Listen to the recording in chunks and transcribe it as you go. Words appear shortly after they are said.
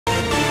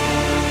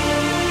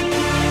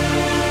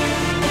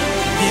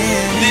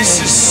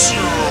This is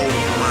so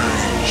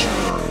major.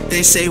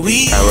 They say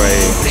we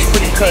It's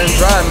pretty cut and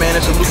dry, man.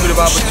 It's a lucrative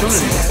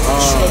opportunity.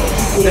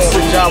 This is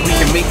a job we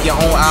can make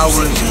your own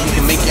hours, you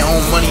can make your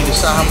own money,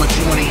 decide how much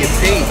you want to get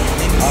paid.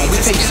 We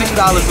pay $6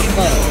 a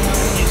phone.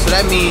 So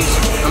that means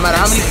no matter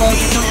how many phones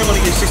you do, you're going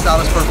to get $6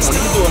 per phone.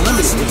 You can do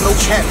unlimited. There's no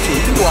cap to it.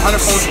 You can do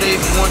 100 phones a day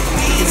if you want.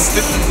 You can do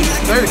 50, you can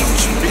do 30.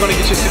 You're going to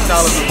get your $6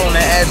 a phone.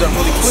 That adds up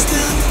really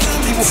quickly.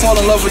 People fall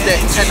in love with that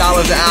 $10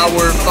 an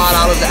hour, $5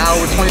 an hour,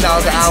 $20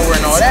 an hour,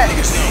 and all that.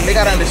 They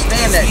got to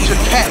understand that you're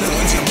capped.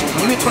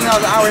 When you make $20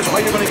 an hour, that's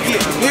all you're going to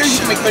get. Here, you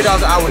can make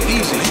 $30 an hour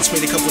easy.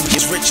 made a couple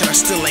niggas rich and I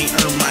still ain't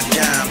earned my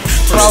dime.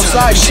 We're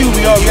outside too,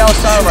 we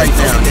outside right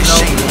now, you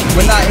know.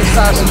 We're not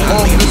inside some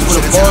office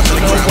with a boss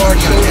or no bar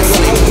show.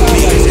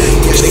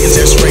 Yes, niggas,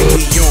 that's right,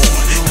 we on.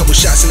 Couple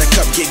shots in the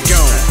cup, get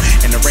gone.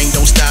 And the rain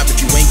don't stop if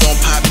you ain't gon'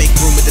 pop, make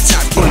room at the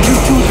top. But you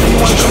choose when you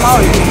want to come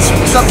out here.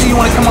 It's up to you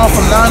want to come out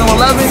from 9 to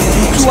 11,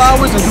 do 2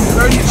 hours and do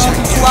 30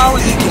 pounds in 2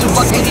 hours, and get your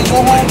buck 80 and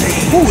go home.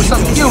 Ooh, it's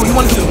up to you. You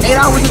want to do 8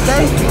 hours a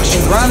day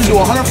and grind and do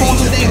 100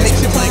 phones a day and make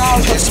 $600,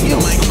 it's up to you.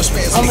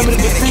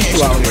 Unlimited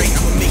potential out here.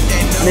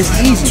 And it's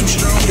easy.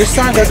 This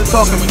sign doesn't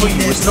talk for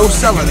you. There's no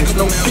selling. There's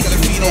no pitching.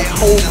 There's no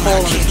cold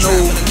calling. There's no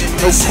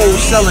cold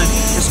selling.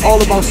 It's all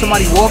about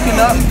somebody walking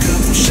up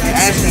and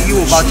asking you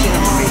about your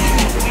information.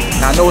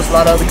 Now I know it's a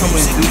lot of other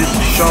companies do this,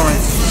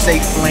 insurance,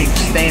 safe link,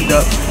 stand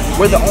up.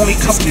 We're the only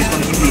company that's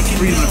going to give you the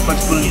freedom and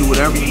flexibility to do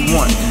whatever you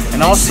want.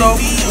 And also,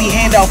 we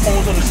hand out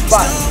phones on the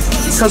spot.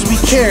 Because we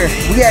care,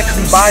 we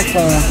actually buy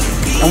phones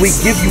and we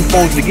give you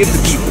phones to give to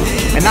people.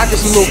 And not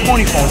just some little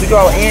corny phones. We go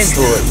out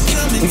Android.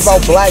 We go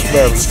out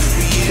BlackBerry.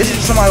 This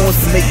is somebody who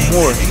wants to make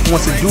more, who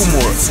wants to do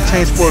more,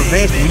 transport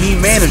advancement. We need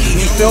managers,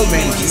 we need field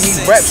managers, we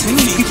need reps, we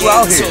need people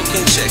out here.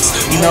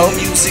 You know,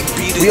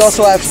 we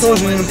also have stores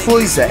we need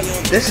employees at.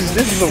 This is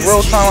a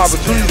real-time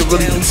opportunity to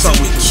really do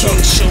something with yourself.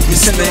 You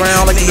sitting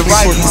around like the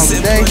right hours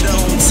a day,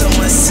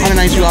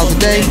 $192 a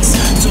day,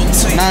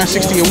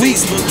 $960 a week,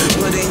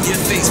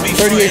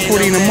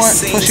 $38.40 in a month,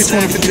 plus your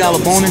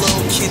 $250 bonus.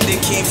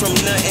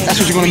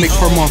 That's what you're gonna make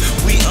per month.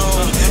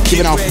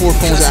 Giving out 4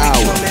 phones an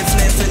hour.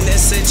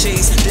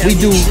 We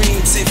do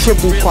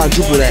triple,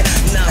 quadruple that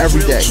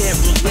every day.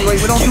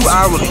 We don't do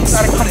hourly. You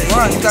gotta come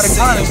grind. You gotta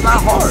grind. It's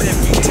not hard.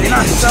 You're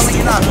not selling.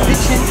 You're not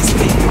bitching.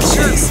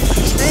 You're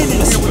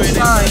standing here with a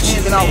sign,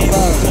 handing out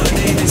phones,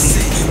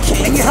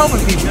 and you're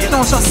helping people. You're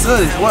doing something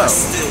good as well.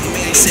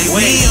 It's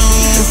really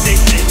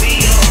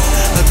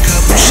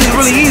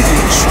easy.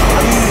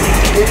 I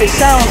mean, it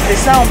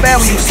sounds bad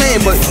when you say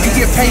it, but you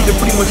get paid to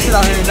pretty much sit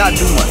out here and not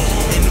do much.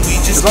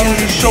 As long as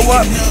you show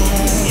up,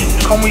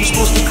 come when you're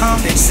supposed to come,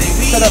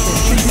 set up and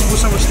treat people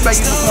with some respect,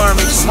 you come out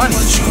and make some money.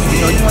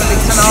 You know, you want to make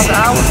 $10 an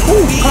hour?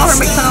 Ooh, come out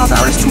and make $10 an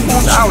hour. That's 2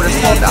 phones an hour. That's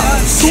 $12.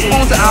 2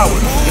 phones an hour.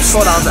 It's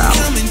 $4 an hour.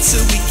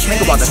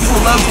 Think about that.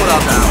 People love $4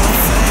 an hour.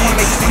 You want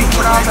to make $3,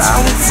 $4 an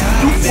hour?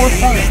 Do 4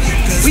 phones.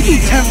 We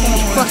do 10 phones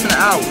plus an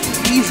hour,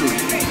 easily.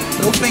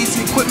 No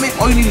fancy equipment.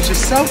 All you need is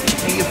yourself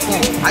and your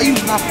phone. I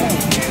use my phone.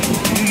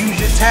 You use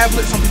your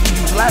tablet. Some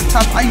people use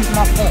laptops. I use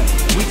my phone.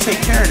 We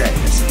take care of that.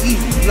 It's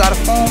easy. You got a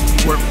phone,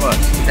 work for us.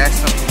 That's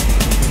simple.